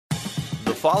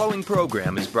following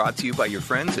program is brought to you by your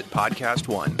friends at Podcast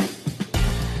One.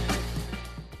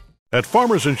 At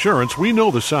Farmers Insurance, we know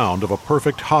the sound of a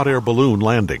perfect hot air balloon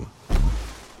landing.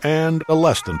 And a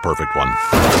less than perfect one.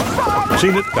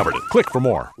 Seen it, covered it. Click for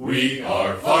more. We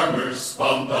are farmers.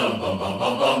 Bum, bum, bum, bum,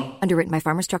 bum, bum. Underwritten by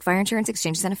Farmers Truck Fire Insurance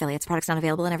Exchanges and Affiliates. Products not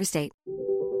available in every state.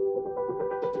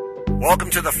 Welcome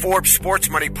to the Forbes Sports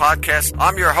Money Podcast.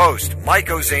 I'm your host, Mike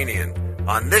Ozanian.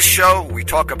 On this show, we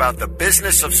talk about the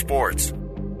business of sports.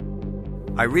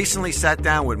 I recently sat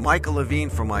down with Michael Levine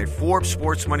for my Forbes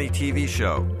Sports Money TV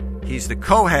show. He's the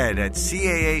co-head at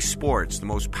CAA Sports, the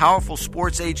most powerful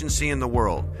sports agency in the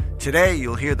world. Today,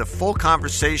 you'll hear the full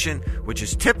conversation, which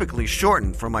is typically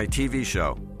shortened from my TV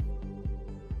show.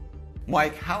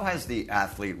 Mike, how has the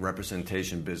athlete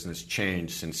representation business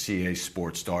changed since CAA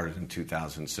Sports started in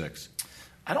 2006?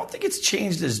 I don't think it's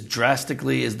changed as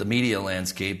drastically as the media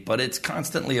landscape, but it's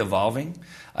constantly evolving.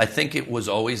 I think it was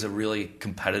always a really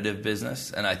competitive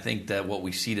business, and I think that what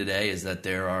we see today is that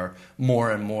there are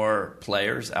more and more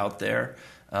players out there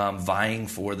vying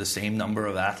for the same number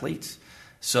of athletes.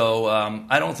 So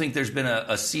I don't think there's been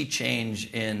a sea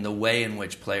change in the way in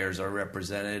which players are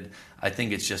represented. I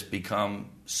think it's just become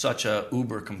such a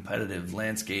uber competitive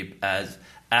landscape as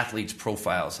athletes'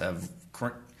 profiles have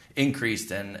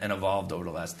increased and evolved over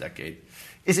the last decade.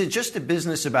 Is it just a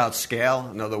business about scale?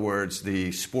 In other words,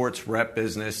 the sports rep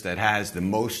business that has the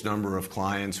most number of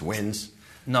clients wins?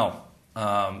 No.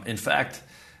 In fact,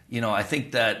 I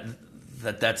think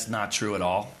that's not true at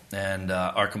all. And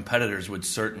our competitors would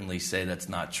certainly say that's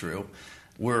not true.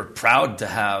 We're proud to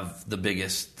have the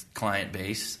biggest client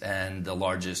base and the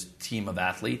largest team of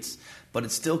athletes, but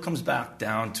it still comes back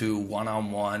down to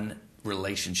one-on-one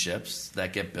relationships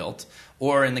that get built,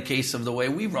 or in the case of the way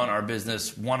we run our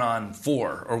business, 1-on-4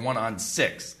 or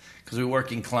 1-on-6, because we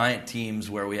work in client teams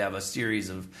where we have a series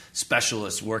of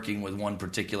specialists working with one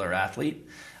particular athlete.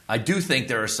 I do think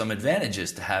there are some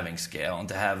advantages to having scale and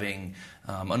to having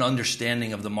an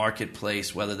understanding of the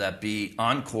marketplace, whether that be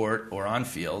on court or on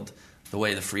field, the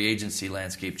way the free agency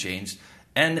landscape changed,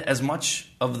 and as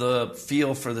much of the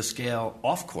feel for the scale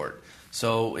off court.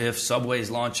 So if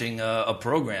Subway's launching a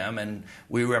program and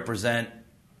we represent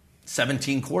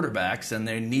 17 quarterbacks and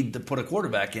they need to put a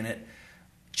quarterback in it,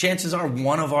 chances are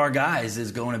one of our guys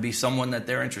is going to be someone that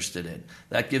they're interested in.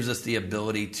 That gives us the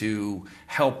ability to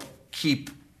help keep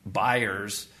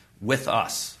buyers with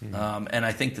us. Mm-hmm. And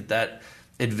I think that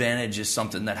advantage is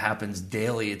something that happens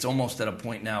daily. It's almost at a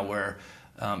point now where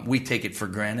we take it for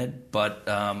granted, but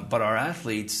our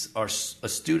athletes are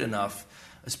astute enough,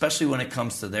 especially when it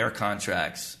comes to their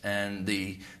contracts and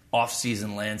the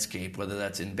off-season landscape, whether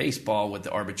that's in baseball with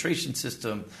the arbitration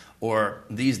system or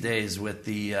these days with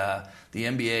the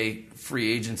NBA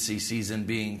free agency season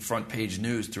being front-page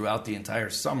news throughout the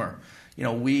entire summer.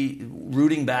 We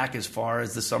rooting back as far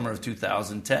as the summer of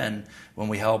 2010 when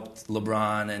we helped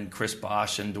LeBron and Chris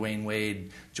Bosh and Dwayne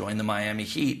Wade join the Miami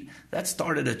Heat. That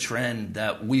started a trend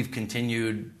that we've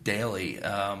continued daily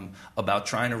about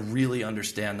trying to really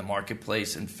understand the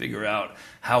marketplace and figure out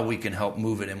how we can help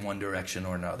move it in one direction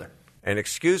or another. And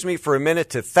excuse me for a minute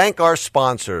to thank our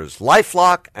sponsors,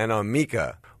 LifeLock and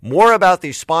Amica. More about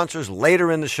these sponsors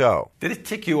later in the show. Did it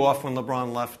tick you off when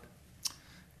LeBron left?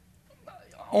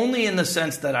 Only in the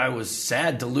sense that I was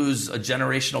sad to lose a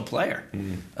generational player.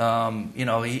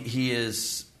 He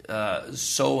is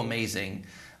so amazing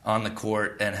on the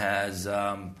court and has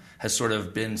sort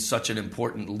of been such an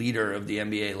important leader of the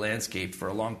NBA landscape for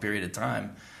a long period of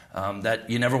time that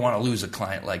you never want to lose a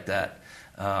client like that.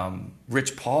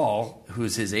 Rich Paul,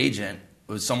 who's his agent,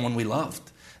 was someone we loved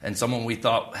and someone we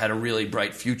thought had a really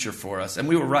bright future for us. And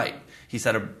we were right. He's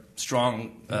had a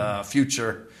strong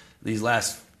future these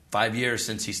last 5 years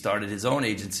since he started his own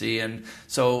agency. And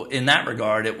so in that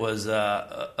regard, it was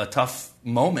a tough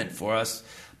moment for us.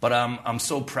 But I'm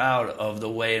so proud of the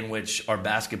way in which our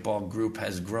basketball group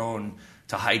has grown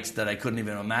to heights that I couldn't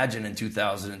even imagine in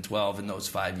 2012 in those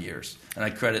 5 years. And I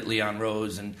credit Leon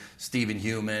Rose and Stephen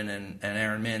Heumann and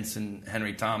Aaron Mintz and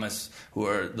Henry Thomas, who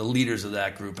are the leaders of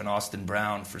that group, and Austin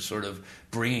Brown for sort of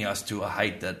bringing us to a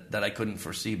height that I couldn't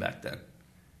foresee back then.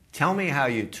 Tell me how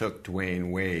you took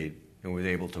Dwayne Wade and was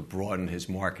able to broaden his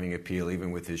marketing appeal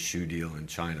even with his shoe deal in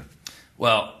China.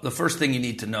 Well, the first thing you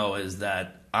need to know is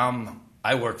that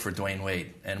I work for Dwayne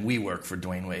Wade, and we work for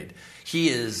Dwayne Wade. He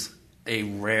is a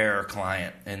rare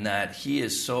client in that he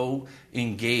is so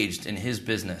engaged in his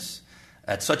business.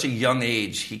 At such a young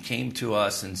age, he came to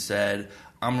us and said,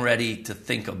 I'm ready to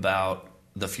think about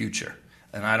the future.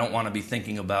 And I don't want to be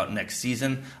thinking about next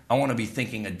season. I want to be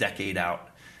thinking a decade out.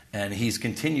 And he's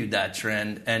continued that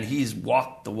trend, and he's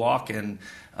walked the walk, and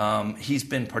he's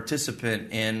been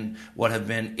participant in what have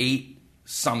been 8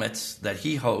 summits that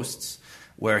he hosts,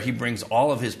 where he brings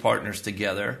all of his partners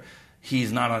together.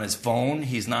 He's not on his phone.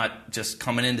 He's not just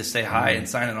coming in to say hi and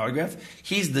sign an autograph.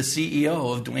 He's the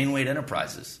CEO of Dwayne Wade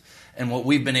Enterprises. And what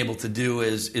we've been able to do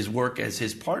is work as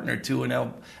his partner to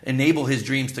enable his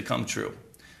dreams to come true.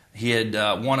 He had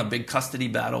won a big custody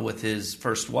battle with his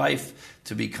first wife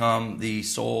to become the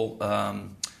sole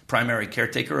primary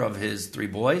caretaker of his 3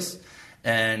 boys.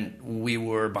 And we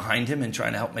were behind him in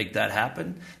trying to help make that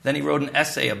happen. Then he wrote an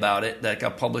essay about it that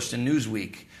got published in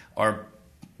Newsweek. Our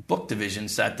book division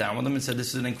sat down with him and said, this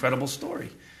is an incredible story.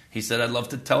 He said, I'd love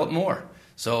to tell it more.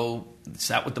 So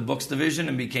sat with the books division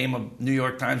and became a New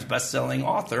York Times best-selling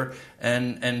author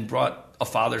and brought a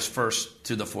father's first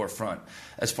to the forefront.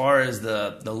 As far as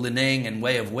the Li-Ning and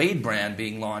Way of Wade brand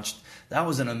being launched, that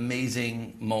was an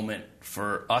amazing moment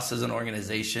for us as an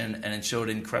organization, and it showed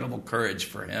incredible courage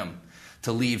for him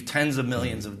to leave tens of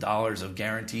millions of dollars of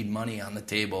guaranteed money on the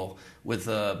table with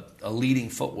a leading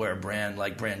footwear brand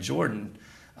like Brand Jordan,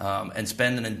 and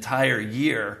spend an entire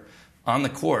year on the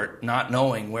court not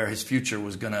knowing where his future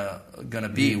was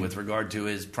gonna be with regard to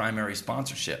his primary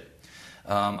sponsorship.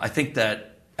 I think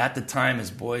that at the time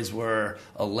his boys were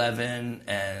 11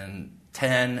 and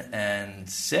 10 and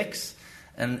 6,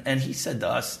 and he said to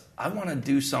us, I want to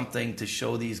do something to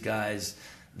show these guys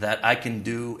that I can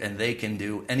do and they can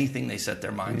do anything they set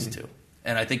their minds to.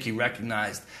 And I think he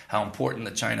recognized how important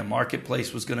the China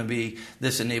marketplace was going to be.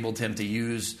 This enabled him to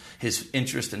use his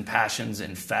interest and passions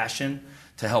in fashion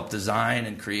to help design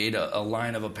and create a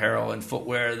line of apparel and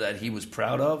footwear that he was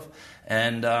proud of.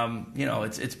 And,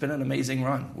 it's been an amazing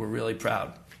run. We're really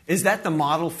proud. Is that the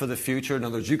model for the future? In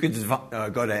other words, you could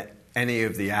go to any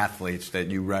of the athletes that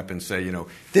you rep and say,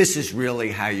 this is really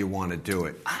how you want to do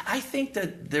it? I think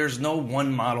that there's no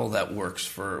one model that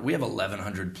works we have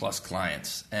 1,100 plus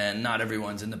clients, and not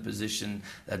everyone's in the position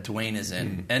that Dwayne is in.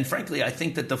 Mm-hmm. And frankly, I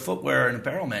think that the footwear and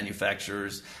apparel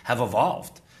manufacturers have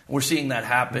evolved. We're seeing that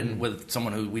happen with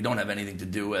someone who we don't have anything to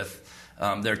do with.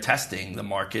 They're testing the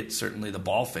market. Certainly the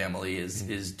Ball family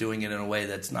is doing it in a way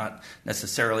that's not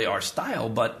necessarily our style.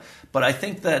 But I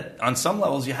think that on some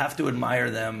levels you have to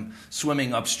admire them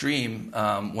swimming upstream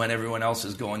when everyone else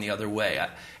is going the other way.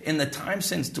 In the time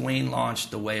since Dwayne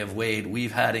launched The Way of Wade,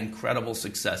 we've had incredible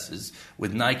successes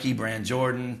with Nike, Brand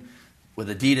Jordan, with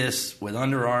Adidas, with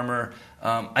Under Armour.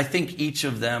 I think each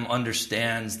of them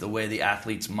understands the way the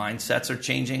athletes' mindsets are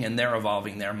changing, and they're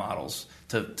evolving their models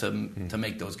to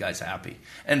make those guys happy.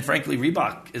 And frankly,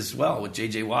 Reebok as well. With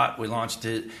J.J. Watt, we launched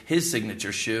his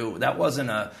signature shoe. That wasn't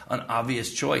an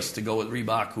obvious choice to go with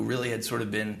Reebok, who really had sort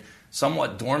of been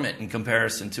somewhat dormant in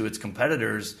comparison to its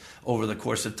competitors over the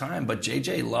course of time. But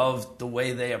J.J. loved the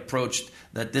way they approached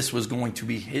that this was going to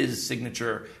be his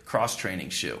signature cross-training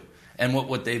shoe. And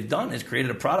what they've done is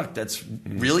created a product that's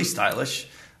really stylish,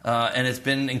 and it's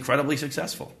been incredibly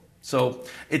successful. So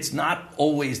it's not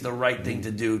always the right thing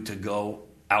to do to go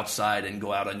outside and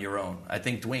go out on your own. I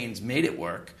think Dwayne's made it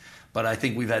work, but I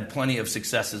think we've had plenty of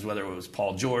successes, whether it was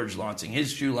Paul George launching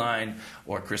his shoe line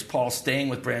or Chris Paul staying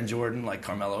with Brand Jordan like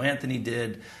Carmelo Anthony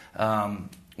did,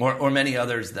 or many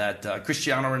others that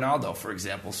Cristiano Ronaldo, for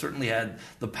example, certainly had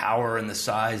the power and the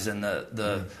size and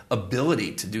the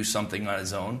ability to do something on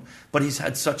his own. But he's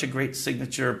had such a great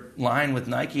signature line with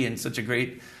Nike and such a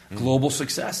great global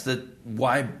success that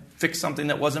why fix something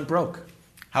that wasn't broke?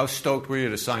 How stoked were you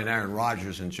to sign Aaron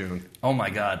Rodgers in June? Oh, my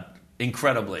God.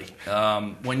 Incredibly.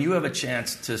 When you have a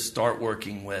chance to start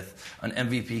working with an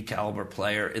MVP caliber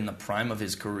player in the prime of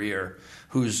his career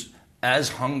who's as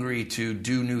hungry to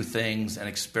do new things and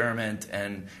experiment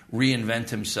and reinvent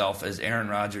himself as Aaron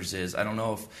Rodgers is. I don't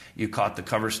know if you caught the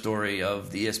cover story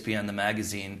of the ESPN, the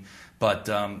magazine, but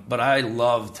I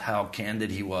loved how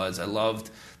candid he was. I loved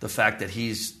the fact that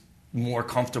he's more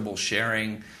comfortable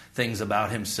sharing things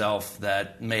about himself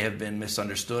that may have been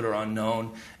misunderstood or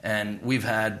unknown. And we've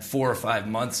had 4 or 5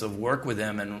 months of work with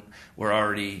him, and we're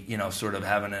already, sort of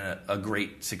having a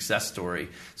great success story.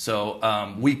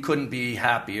 So we couldn't be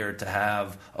happier to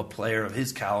have a player of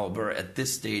his caliber at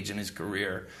this stage in his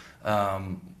career,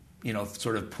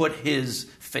 sort of put his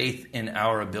faith in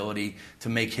our ability to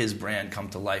make his brand come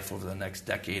to life over the next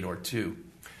decade or two.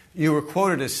 You were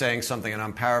quoted as saying something, and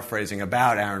I'm paraphrasing,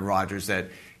 about Aaron Rodgers, that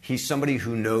he's somebody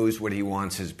who knows what he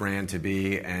wants his brand to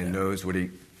be and knows what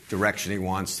direction he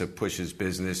wants to push his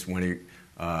business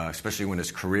especially when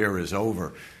his career is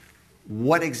over.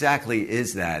 What exactly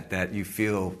is that you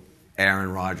feel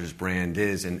Aaron Rodgers' brand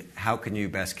is, and how can you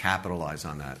best capitalize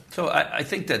on that? So I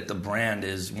think that the brand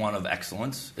is one of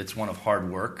excellence. It's one of hard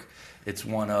work. It's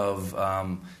one of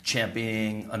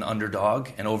championing an underdog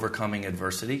and overcoming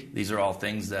adversity. These are all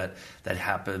things that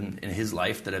happen in his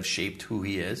life that have shaped who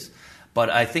he is. But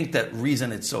I think that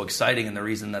reason it's so exciting, and the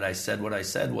reason that I said what I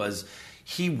said, was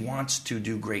he wants to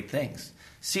do great things.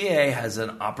 CAA has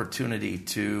an opportunity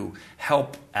to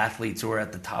help athletes who are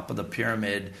at the top of the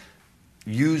pyramid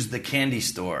use the candy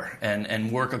store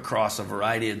and work across a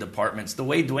variety of departments the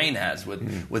way Dwayne has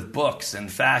with books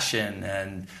and fashion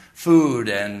and food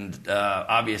and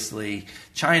obviously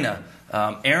China.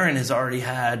 Aaron has already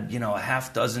had a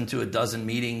half dozen to a dozen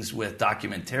meetings with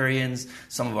documentarians,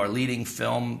 some of our leading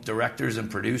film directors and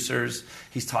producers.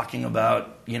 He's talking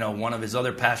about one of his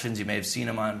other passions. You may have seen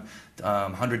him on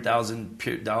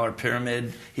 $100,000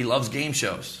 Pyramid. He loves game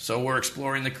shows, so we're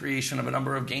exploring the creation of a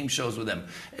number of game shows with him.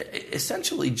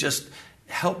 Essentially, just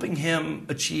helping him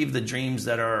achieve the dreams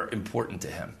that are important to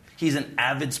him. He's an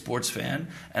avid sports fan,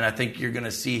 and I think you're going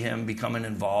to see him becoming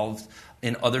involved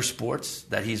in other sports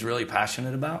that he's really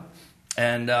passionate about.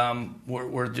 And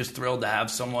we're just thrilled to have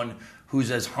someone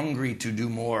who's as hungry to do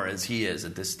more as he is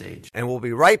at this stage. And we'll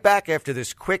be right back after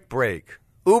this quick break.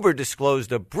 Uber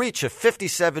disclosed a breach of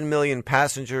 57 million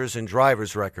passengers and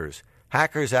drivers' records.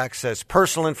 Hackers access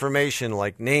personal information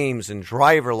like names and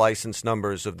driver license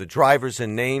numbers of the drivers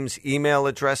and names, email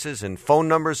addresses, and phone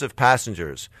numbers of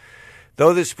passengers.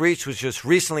 Though this breach was just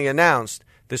recently announced,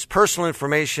 this personal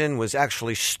information was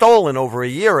actually stolen over a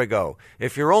year ago.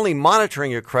 If you're only monitoring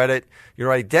your credit,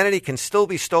 your identity can still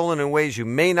be stolen in ways you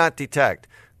may not detect.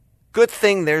 Good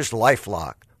thing there's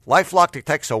LifeLock. LifeLock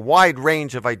detects a wide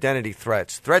range of identity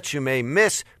threats you may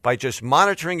miss by just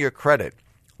monitoring your credit,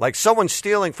 like someone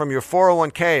stealing from your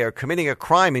 401k or committing a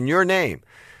crime in your name.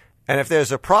 And if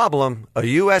there's a problem, a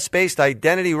U.S.-based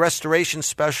identity restoration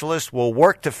specialist will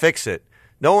work to fix it.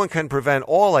 No one can prevent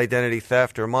all identity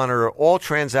theft or monitor all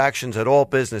transactions at all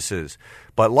businesses,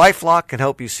 but LifeLock can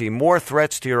help you see more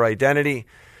threats to your identity.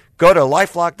 Go to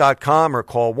LifeLock.com or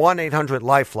call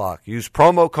 1-800-LifeLock. Use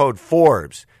promo code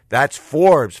Forbes. That's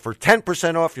Forbes for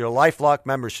 10% off your LifeLock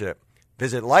membership.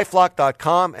 Visit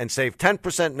LifeLock.com and save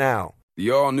 10% now.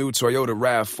 The all-new Toyota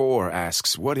RAV4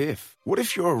 asks, what if? What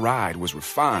if your ride was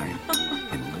refined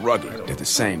and rugged at the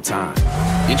same time?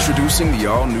 Introducing the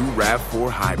all-new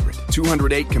RAV4 Hybrid.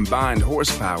 208 combined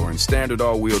horsepower and standard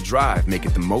all-wheel drive make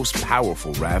it the most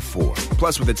powerful RAV4.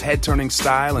 Plus, with its head-turning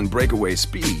style and breakaway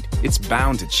speed, it's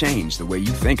bound to change the way you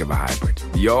think of a hybrid.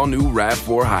 The all-new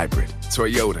RAV4 Hybrid.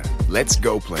 Toyota. Let's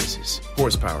go places.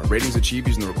 Horsepower. Ratings achieved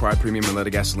using the required premium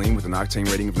unleaded gasoline with an octane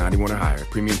rating of 91 or higher.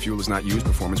 Premium fuel is not used.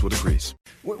 Performance will decrease.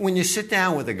 When you sit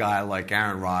down with a guy like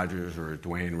Aaron Rodgers or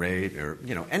Dwayne Wade or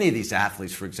any of these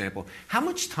athletes, for example, how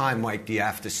much time, Mike, do you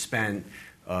have to spend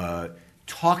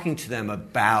talking to them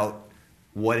about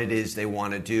what it is they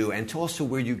want to do, and to also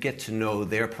where you get to know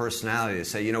their personality to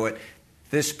say, you know what,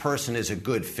 this person is a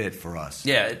good fit for us?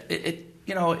 Yeah,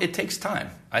 it takes time.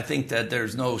 I think that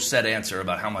there's no set answer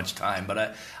about how much time,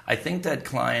 but I think that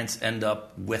clients end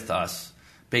up with us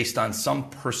based on some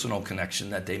personal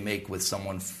connection that they make with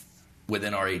someone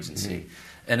within our agency. Mm-hmm.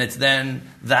 And it's then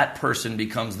that person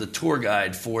becomes the tour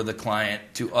guide for the client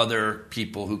to other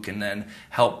people who can then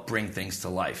help bring things to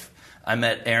life. I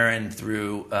met Aaron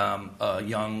through a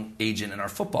young agent in our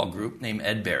football group named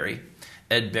Ed Berry.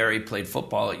 Ed Berry played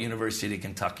football at University of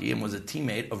Kentucky and was a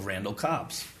teammate of Randall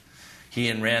Cobb's. He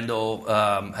and Randall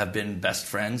have been best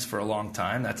friends for a long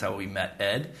time. That's how we met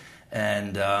Ed.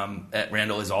 And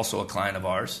Randall is also a client of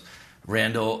ours.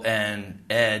 Randall and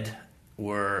Ed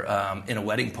were in a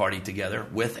wedding party together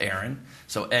with Aaron.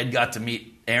 So Ed got to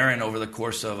meet Aaron over the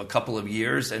course of a couple of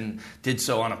years and did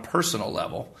so on a personal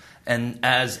level. And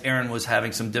as Aaron was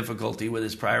having some difficulty with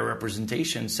his prior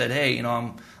representation, said, hey,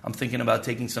 I'm thinking about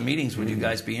taking some meetings. Would you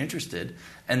guys be interested?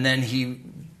 And then he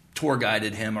tour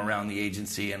guided him around the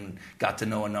agency and got to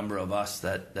know a number of us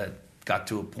that got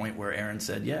to a point where Aaron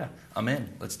said, yeah, I'm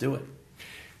in. Let's do it.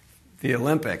 The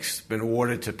Olympics been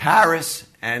awarded to Paris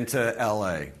and to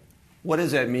L.A. What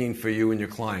does that mean for you and your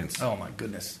clients? Oh, my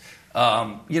goodness.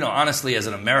 Honestly, as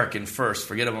an American first,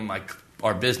 forget about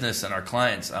our business and our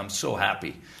clients, I'm so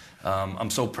happy. I'm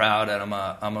so proud, and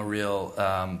I'm a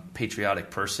real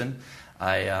patriotic person.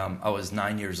 I was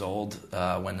 9 years old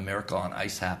when the Miracle on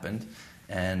Ice happened,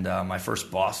 and my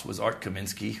first boss was Art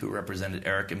Kaminsky, who represented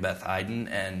Eric and Beth Hayden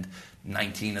and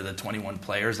 19 of the 21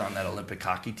 players on that Olympic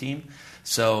hockey team.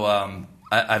 So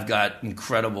I've got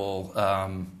incredible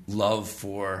love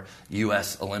for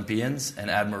U.S. Olympians and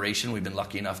admiration. We've been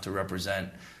lucky enough to represent,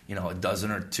 a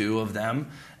dozen or two of them,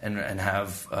 and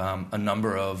have a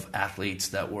number of athletes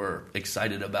that we're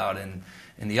excited about in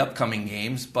the upcoming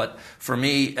games. But for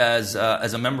me, as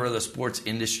a member of the sports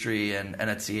industry and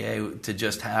at CAA, to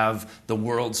just have the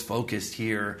world's focus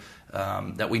here,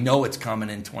 that we know it's coming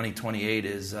in 2028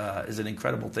 is an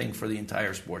incredible thing for the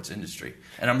entire sports industry.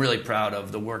 And I'm really proud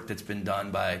of the work that's been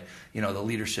done by the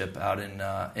leadership out in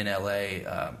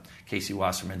LA. Casey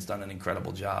Wasserman's done an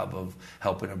incredible job of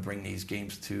helping to bring these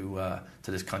games to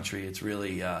this country. It's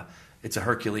really it's a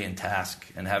Herculean task,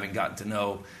 and having gotten to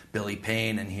know Billy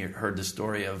Payne and heard the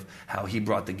story of how he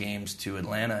brought the games to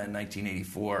Atlanta in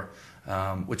 1984,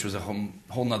 which was a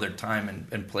whole nother time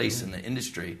and place in the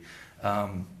industry.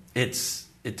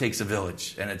 It takes a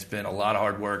village, and it's been a lot of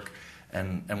hard work,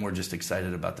 and we're just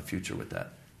excited about the future with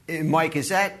that. Mike,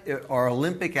 are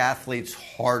Olympic athletes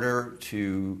harder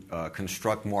to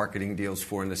construct marketing deals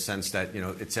for, in the sense that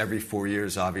it's every 4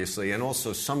 years, obviously, and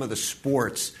also some of the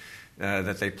sports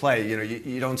that they play,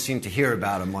 you don't seem to hear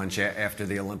about them much after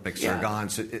the Olympics are gone.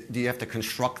 So do you have to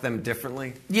construct them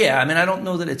differently? Yeah, I mean, I don't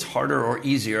know that it's harder or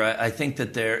easier. I think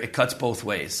that it cuts both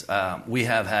ways. We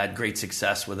have had great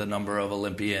success with a number of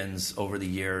Olympians over the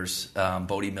years.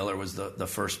 Bodie Miller was the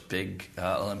first big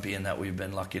Olympian that we've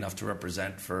been lucky enough to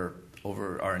represent for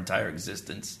over our entire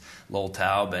existence. Lowell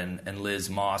Taub and Liz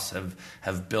Moss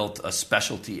have built a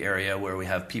specialty area where we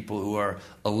have people who are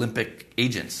Olympic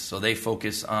agents. So they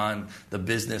focus on the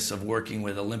business of working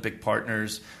with Olympic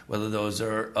partners, whether those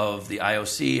are of the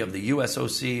IOC, of the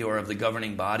USOC, or of the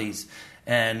governing bodies.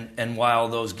 And while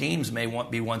those games may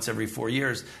be once every 4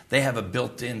 years, they have a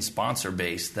built-in sponsor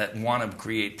base that want to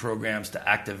create programs to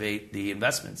activate the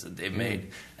investments that they've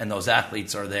made, and those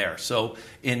athletes are there. So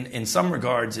in some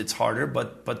regards, it's harder,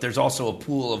 but there's also a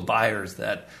pool of buyers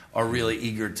that are really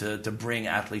eager to bring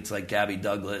athletes like Gabby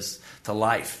Douglas to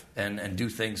life and do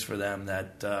things for them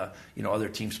that other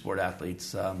team sport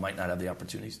athletes might not have the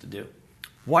opportunities to do.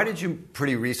 Why did you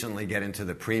pretty recently get into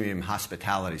the premium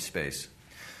hospitality space?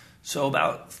 So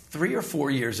about 3 or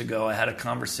 4 years ago, I had a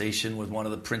conversation with one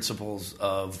of the principals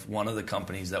of one of the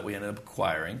companies that we ended up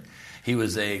acquiring. He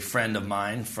was a friend of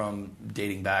mine from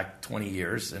dating back 20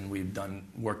 years, and we've done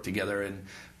work together in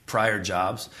prior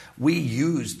jobs. We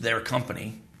used their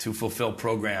company to fulfill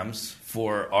programs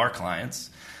for our clients.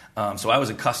 So I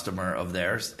was a customer of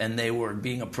theirs, and they were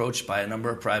being approached by a number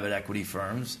of private equity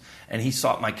firms, and he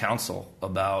sought my counsel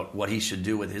about what he should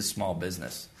do with his small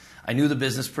business. I knew the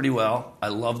business pretty well. I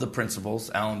love the principals,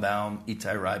 Alan Baum,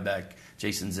 Itai Ryback,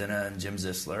 Jason Zinna, and Jim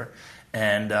Zisler.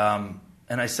 And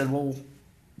I said, well,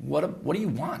 what do you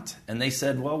want? And they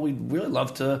said, well, we'd really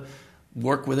love to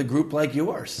work with a group like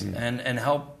yours and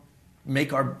help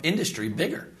make our industry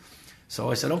bigger.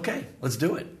 So I said, okay, let's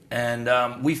do it.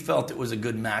 And we felt it was a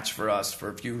good match for us for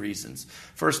a few reasons.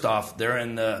 First off, they're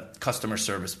in the customer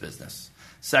service business.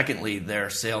 Secondly, they're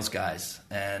sales guys,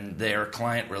 and their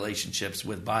client relationships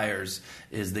with buyers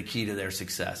is the key to their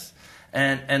success.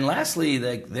 And lastly,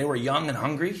 they were young and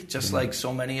hungry, just like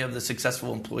so many of the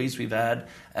successful employees we've had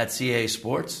at CAA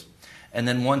Sports. And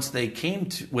then once they came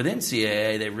within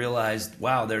CAA, they realized,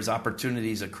 wow, there's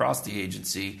opportunities across the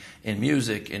agency in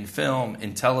music, in film,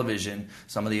 in television,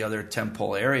 some of the other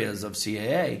tentpole areas of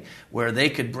CAA, where they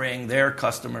could bring their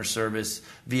customer service,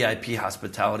 VIP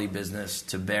hospitality business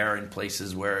to bear in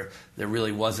places where there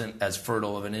really wasn't as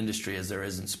fertile of an industry as there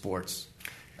is in sports.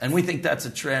 And we think that's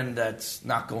a trend that's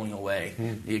not going away.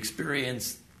 The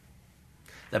experience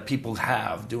that people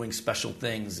have doing special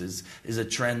things is a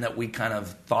trend that we kind of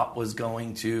thought was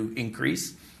going to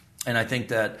increase. And I think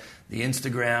that the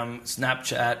Instagram,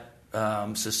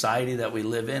 Snapchat society that we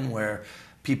live in, where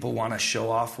people want to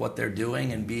show off what they're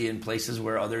doing and be in places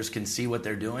where others can see what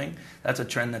they're doing, that's a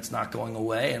trend that's not going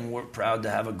away. And we're proud to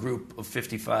have a group of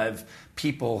 55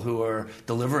 people who are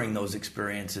delivering those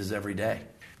experiences every day.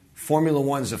 Formula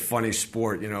One's a funny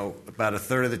sport. About a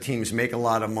third of the teams make a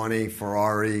lot of money,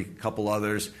 Ferrari, a couple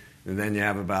others, and then you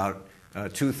have about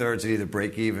 2/3 that either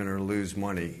break even or lose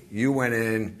money. You went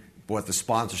in, bought the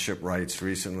sponsorship rights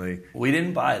recently. We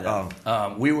didn't buy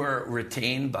them. We were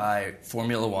retained by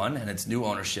Formula One and its new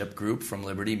ownership group from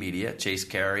Liberty Media, Chase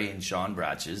Carey and Sean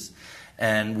Bratches,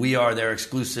 and we are their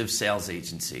exclusive sales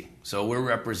agency. So we're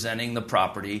representing the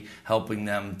property, helping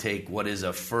them take what is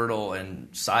a fertile and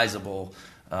sizable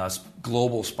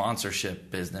global sponsorship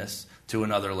business to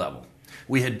another level.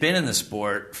 We had been in the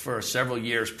sport for several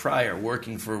years prior,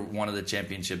 working for one of the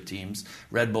championship teams,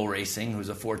 Red Bull Racing, who's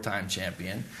a 4-time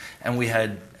champion, and we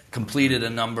had completed a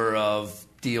number of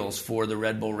deals for the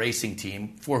Red Bull Racing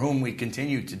team, for whom we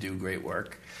continue to do great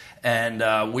work.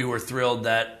 And we were thrilled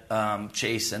that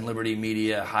Chase and Liberty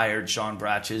Media hired Sean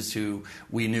Bratches, who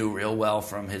we knew real well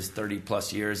from his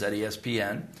 30-plus years at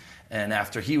ESPN. And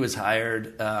after he was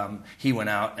hired, he went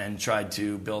out and tried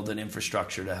to build an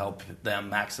infrastructure to help them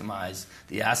maximize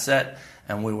the asset.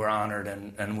 And we were honored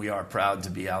and we are proud to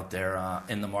be out there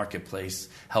in the marketplace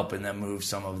helping them move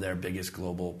some of their biggest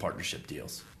global partnership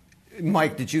deals.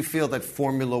 Mike, did you feel that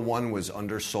Formula One was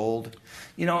undersold?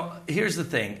 You know, here's the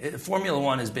thing. Formula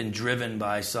One has been driven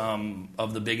by some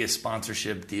of the biggest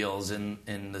sponsorship deals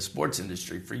in the sports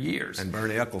industry for years. And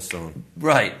Bernie Ecclestone.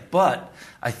 Right. But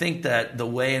I think that the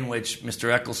way in which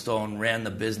Mr. Ecclestone ran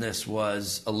the business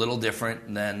was a little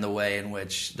different than the way in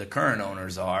which the current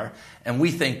owners are. And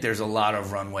we think there's a lot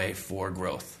of runway for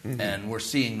growth. Mm-hmm. And we're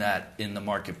seeing that in the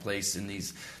marketplace in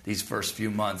these first few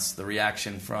months. The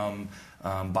reaction from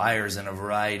buyers in a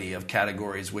variety of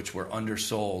categories which were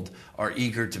undersold are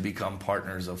eager to become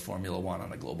partners of Formula One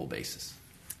on a global basis.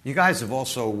 You guys have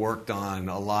also worked on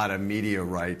a lot of media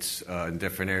rights in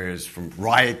different areas, from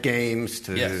Riot Games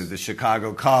to the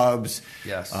Chicago Cubs.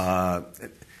 Yes.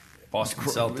 Boston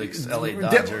Celtics, LA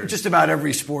Dodgers. Just about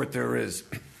every sport there is.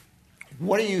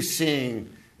 What are you seeing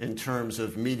in terms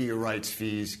of media rights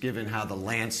fees, given how the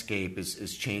landscape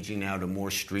is changing now to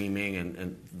more streaming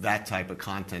and that type of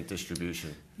content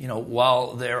distribution? You know,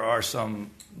 while there are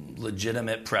some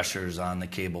legitimate pressures on the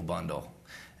cable bundle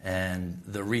and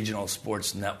the regional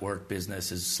sports network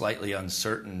business is slightly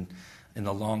uncertain in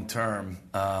the long term,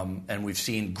 and we've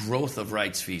seen growth of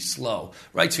rights fees slow.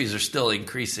 Rights fees are still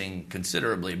increasing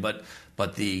considerably, but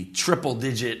the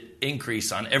triple-digit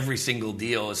increase on every single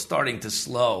deal is starting to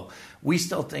slow. We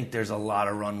still think there's a lot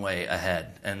of runway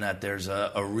ahead and that there's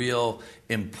a real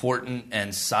important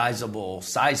and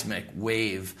seismic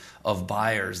wave of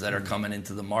buyers that are coming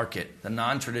into the market. The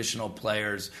non-traditional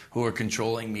players who are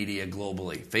controlling media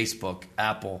globally, Facebook,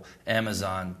 Apple,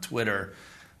 Amazon, Twitter,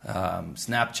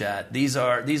 Snapchat.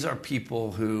 These are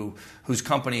people whose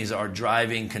companies are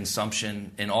driving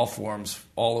consumption in all forms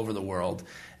all over the world.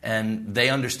 And they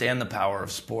understand the power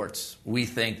of sports. We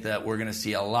think that we're going to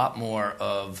see a lot more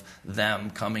of them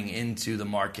coming into the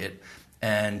market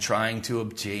and trying to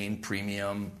obtain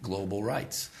premium global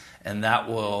rights. And that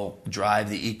will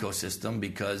drive the ecosystem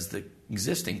because the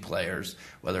existing players,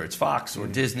 whether it's Fox or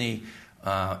Disney,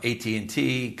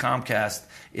 AT&T, Comcast,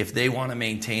 if they want to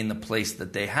maintain the place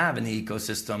that they have in the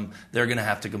ecosystem, they're going to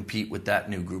have to compete with that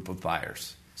new group of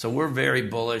buyers. So we're very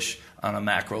bullish on a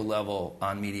macro level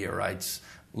on media rights,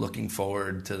 looking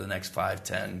forward to the next 5,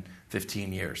 10,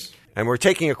 15 years. And we're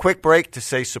taking a quick break to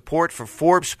say support for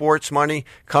Forbes Sports Money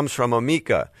comes from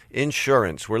Amica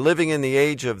Insurance. We're living in the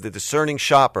age of the discerning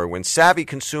shopper when savvy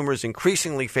consumers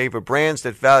increasingly favor brands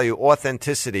that value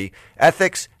authenticity,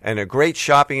 ethics, and a great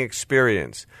shopping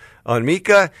experience.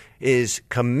 Amica is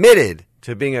committed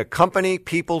to being a company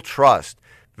people trust.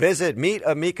 Visit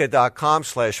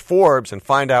meetamica.com/Forbes and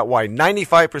find out why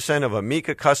 95% of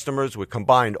Amica customers with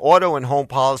combined auto and home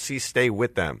policies stay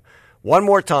with them. One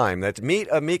more time, that's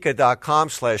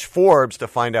meetamica.com/Forbes to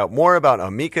find out more about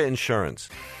Amica Insurance.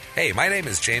 Hey, my name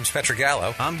is James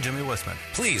Petrogallo. I'm Jimmy Wisman.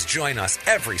 Please join us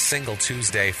every single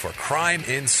Tuesday for Crime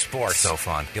in Sports. So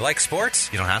fun. You like sports?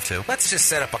 You don't have to. Let's just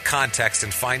set up a context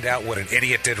and find out what an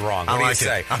idiot did wrong. What do you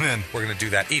say? I'm in. We're going to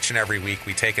do that each and every week.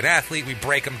 We take an athlete, we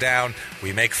break him down,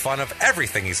 we make fun of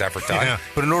everything he's ever done. Yeah.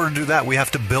 But in order to do that, we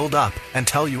have to build up and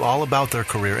tell you all about their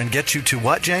career and get you to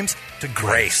what, James? To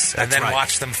grace. And then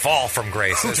watch them fall from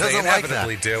grace, as they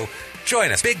inevitably do.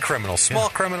 Join us. Big criminals, small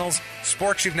criminals,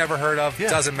 sports you've never heard of.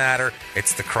 Doesn't matter.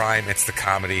 It's the crime. It's the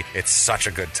comedy. It's such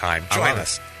a good time. Join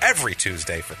us every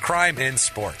Tuesday for Crime in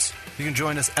Sports. You can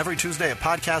join us every Tuesday at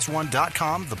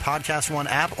PodcastOne.com, the Podcast One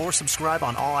app, or subscribe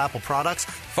on all Apple products.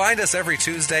 Find us every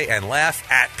Tuesday and laugh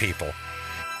at people.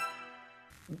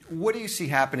 What do you see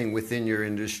happening within your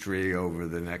industry over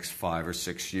the next 5 or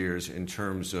 6 years in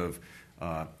terms of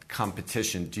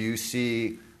competition? Do you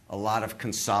see a lot of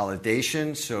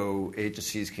consolidation so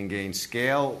agencies can gain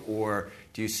scale, or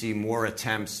do you see more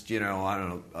attempts,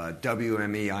 WME,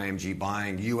 IMG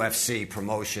buying UFC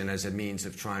promotion as a means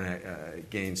of trying to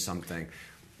gain something?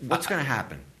 What's going to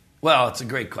happen? Well, it's a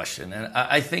great question. And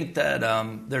I think that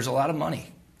there's a lot of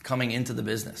money coming into the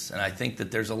business. And I think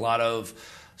that there's a lot of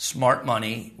smart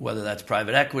money, whether that's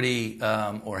private equity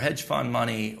or hedge fund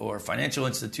money or financial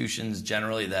institutions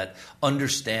generally, that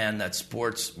understand that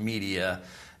sports media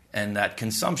and that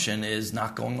consumption is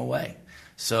not going away.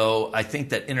 So I think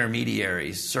that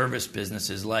intermediaries, service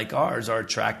businesses like ours are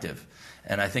attractive.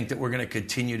 And I think that we're going to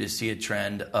continue to see a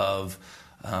trend of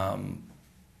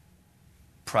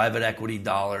private equity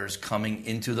dollars coming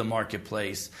into the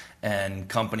marketplace and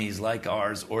companies like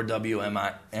ours or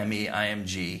WME,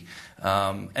 IMG,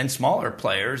 and smaller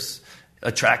players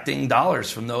attracting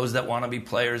dollars from those that want to be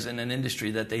players in an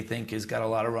industry that they think has got a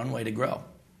lot of runway to grow.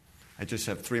 I just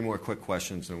have 3 more quick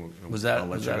questions. And was that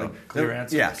a clear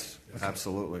answer? Yes, okay.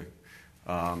 Absolutely.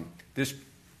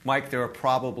 Mike, there are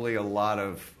probably a lot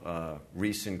of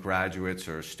recent graduates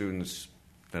or students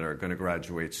that are going to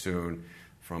graduate soon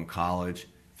from college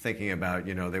thinking about,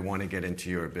 they want to get into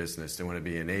your business. They want to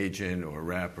be an agent or a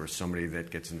rep or somebody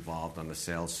that gets involved on the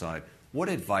sales side. What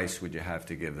advice would you have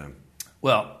to give them?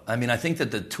 Well, I think that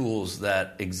the tools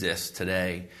that exist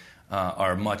today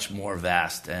are much more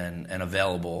vast and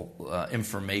available.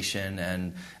 Information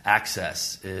and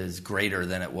access is greater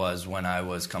than it was when I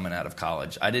was coming out of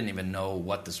college. I didn't even know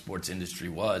what the sports industry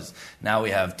was. Now we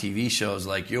have TV shows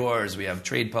like yours. We have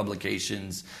trade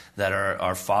publications that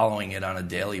are following it on a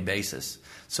daily basis.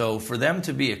 So for them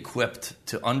to be equipped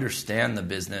to understand the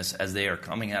business as they are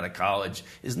coming out of college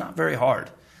is not very hard.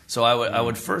 So I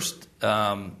would first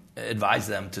advise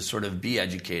them to sort of be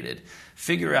educated.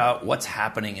 Figure out what's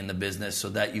happening in the business so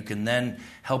that you can then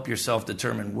help yourself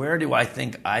determine, where do I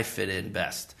think I fit in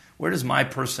best? Where does my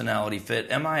personality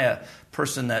fit? Am I a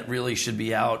person that really should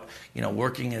be out,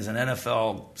 working as an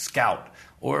NFL scout?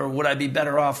 Or would I be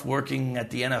better off working at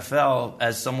the NFL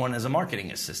as someone as a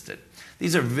marketing assistant?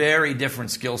 These are very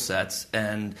different skill sets,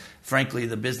 and frankly,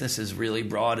 the business is really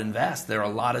broad and vast. There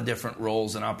are a lot of different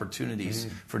roles and opportunities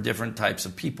for different types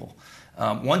of people.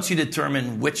 Once you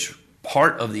determine which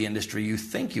part of the industry you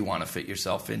think you want to fit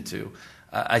yourself into,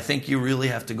 I think you really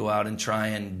have to go out and try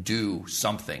and do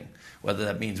something, whether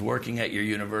that means working at your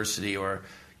university or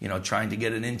trying to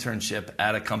get an internship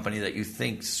at a company that you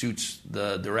think suits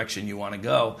the direction you want to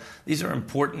go. These are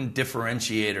important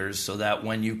differentiators so that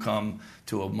when you come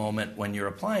to a moment when you're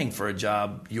applying for a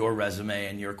job, your resume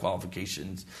and your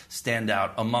qualifications stand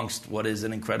out amongst what is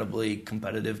an incredibly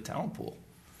competitive talent pool.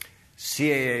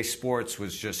 CAA Sports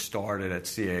was just started at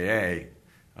CAA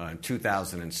in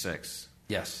 2006.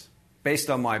 Yes. Based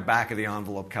on my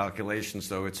back-of-the-envelope calculations,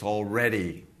 though, it's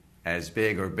already as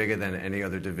big or bigger than any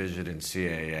other division in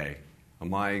CAA.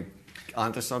 Am I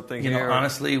onto something here?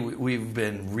 Honestly, we've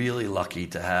been really lucky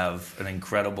to have an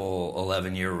incredible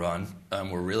 11-year run.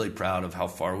 We're really proud of how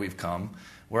far we've come.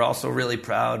 We're also really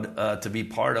proud to be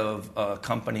part of a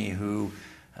company who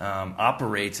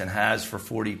operates and has for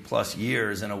 40-plus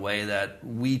years in a way that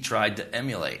we tried to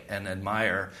emulate and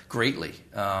admire greatly.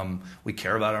 We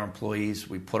care about our employees.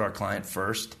 We put our client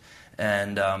first.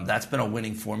 And that's been a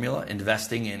winning formula.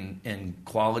 Investing in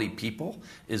quality people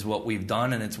is what we've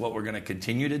done, and it's what we're going to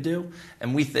continue to do.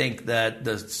 And we think that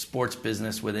the sports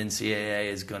business within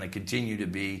CAA is going to continue to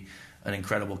be an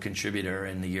incredible contributor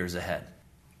in the years ahead.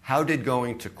 How did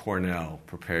going to Cornell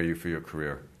prepare you for your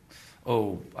career?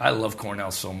 Oh, I love Cornell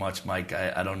so much, Mike.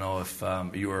 I don't know if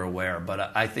you were aware,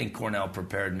 but I think Cornell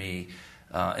prepared me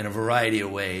in a variety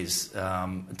of ways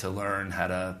to learn how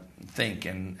to think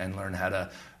and learn how to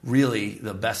really,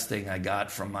 the best thing I got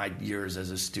from my years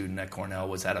as a student at Cornell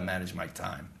was how to manage my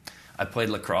time. I played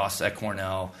lacrosse at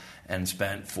Cornell and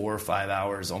spent 4 or 5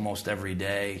 hours almost every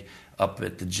day up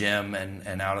at the gym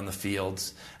and out on the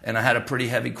fields. And I had a pretty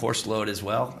heavy course load as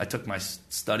well. I took my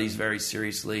studies very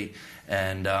seriously,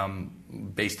 and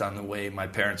based on the way my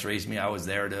parents raised me, I was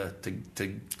there to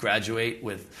graduate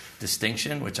with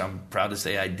distinction, which I'm proud to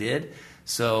say I did.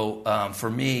 So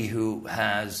for me, who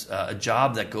has a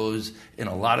job that goes in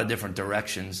a lot of different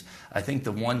directions, I think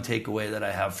the one takeaway that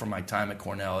I have from my time at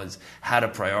Cornell is how to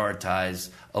prioritize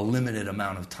a limited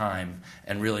amount of time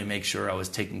and really make sure I was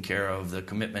taking care of the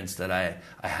commitments that I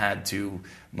had to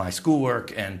my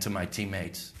schoolwork and to my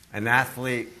teammates. An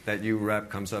athlete that you rep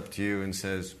comes up to you and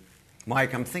says,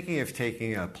 Mike, I'm thinking of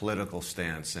taking a political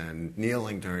stance and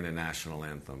kneeling during the national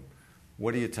anthem.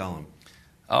 What do you tell him?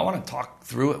 I want to talk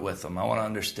through it with him. I want to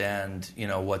understand,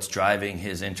 what's driving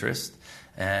his interest.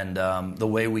 And the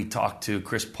way we talked to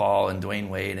Chris Paul and Dwayne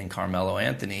Wade and Carmelo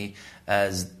Anthony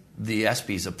as the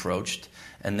ESPYs approached,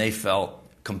 and they felt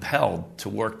compelled to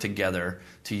work together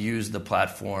to use the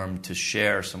platform to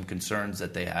share some concerns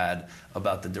that they had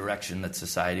about the direction that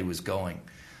society was going.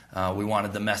 We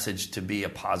wanted the message to be a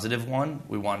positive one.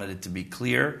 We wanted it to be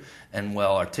clear and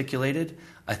well articulated.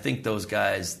 I think those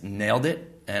guys nailed it.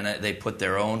 And they put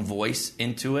their own voice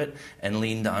into it and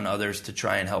leaned on others to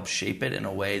try and help shape it in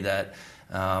a way that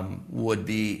would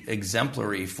be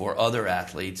exemplary for other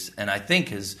athletes. And I think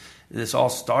this all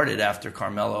started after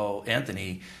Carmelo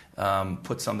Anthony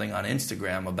put something on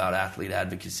Instagram about athlete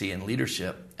advocacy and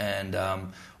leadership. And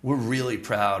we're really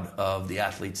proud of the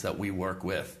athletes that we work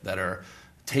with that are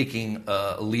taking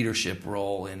a leadership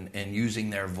role in using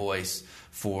their voice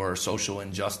for social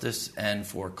injustice and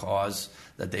for cause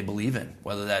that they believe in,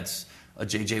 whether that's a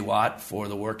J.J. Watt for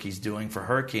the work he's doing for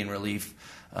hurricane relief,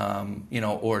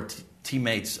 or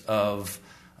teammates of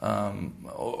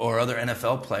or other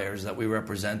NFL players that we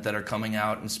represent that are coming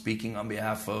out and speaking on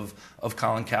behalf of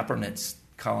Colin Kaepernick's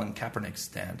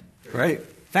stand. Great.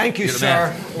 Thank you, You're the sir.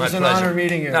 man. It My was an pleasure. honor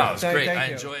meeting you. No, it was great. Thank I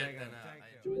you. enjoy it.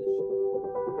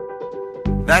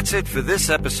 That's it for this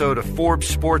episode of Forbes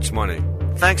Sports Money.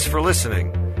 Thanks for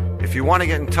listening. If you want to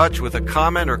get in touch with a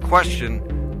comment or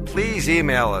question, please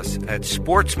email us at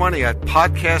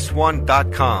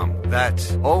sportsmoney@podcastone.com.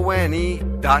 That's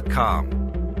ONE.com.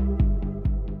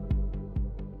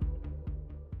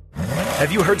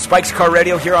 Have you heard Spike's Car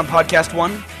Radio here on Podcast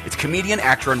One? It's comedian,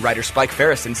 actor, and writer Spike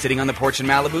Ferrison sitting on the porch in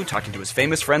Malibu talking to his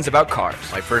famous friends about cars.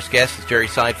 My first guest is Jerry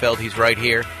Seinfeld. He's right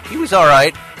here. He was all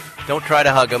right. Don't try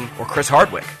to hug him. Or Chris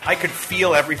Hardwick. I could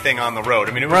feel everything on the road.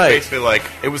 I mean, it was basically like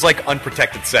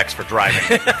unprotected sex for driving.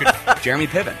 Jeremy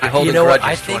Piven. You know what?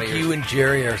 I think you and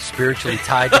Jerry are spiritually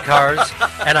tied to cars,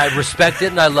 and I respect it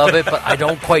and I love it, but I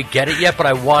don't quite get it yet, but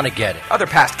I want to get it. Other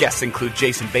past guests include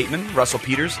Jason Bateman, Russell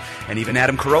Peters, and even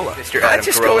Adam Carolla. Mr. Adam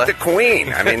Carolla. Go with the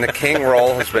Queen. I mean, the King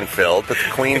role has been filled, but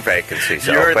the Queen vacancy's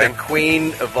open. You're the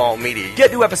Queen of all media.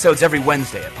 Get new episodes every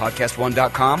Wednesday at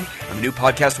podcastone.com, on the new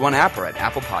Podcast One app, or at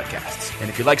Apple Podcasts. And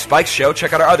if you like Spike's show,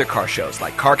 check out our other car shows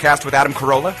like CarCast with Adam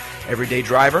Carolla, Everyday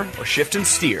Driver, or Shift and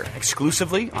Steer,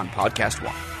 exclusively on Podcast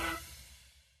One.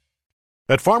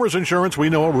 At Farmers Insurance, we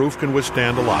know a roof can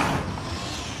withstand a lot.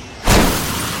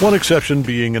 One exception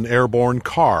being an airborne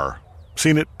car.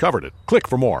 Seen it, covered it. Click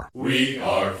for more. We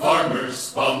are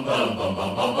farmers. Bum, bum, bum,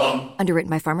 bum, bum, bum. Underwritten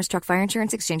by Farmers Truck Fire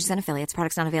Insurance Exchanges and Affiliates.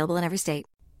 Products not available in every state.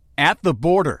 At the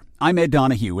border. I'm Ed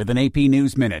Donahue with an AP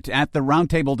News Minute. At the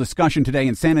roundtable discussion today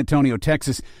in San Antonio,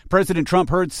 Texas, President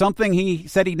Trump heard something he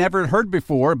said he never heard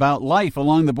before about life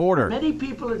along the border. Many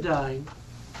people are dying,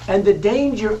 and the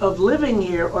danger of living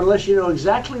here, unless you know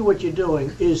exactly what you're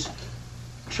doing, is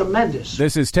tremendous.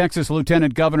 This is Texas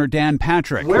Lieutenant Governor Dan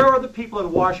Patrick. Where are the people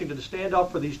in Washington to stand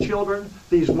up for these children,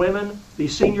 these women,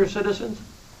 these senior citizens?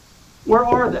 Where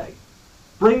are they?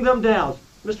 Bring them down.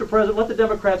 Mr. President, let the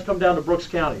Democrats come down to Brooks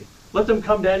County. Let them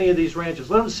come to any of these ranches.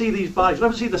 Let them see these bodies. Let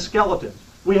them see the skeletons.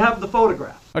 We have the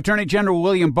photographs. Attorney General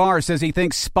William Barr says he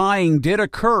thinks spying did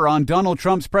occur on Donald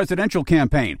Trump's presidential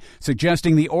campaign,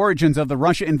 suggesting the origins of the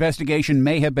Russia investigation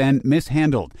may have been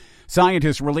mishandled.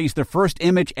 Scientists released the first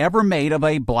image ever made of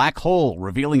a black hole,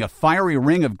 revealing a fiery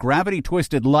ring of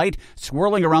gravity-twisted light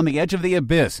swirling around the edge of the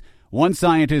abyss. One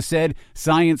scientist said,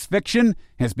 "Science fiction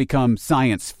has become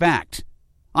science fact."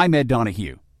 I'm Ed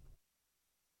Donahue.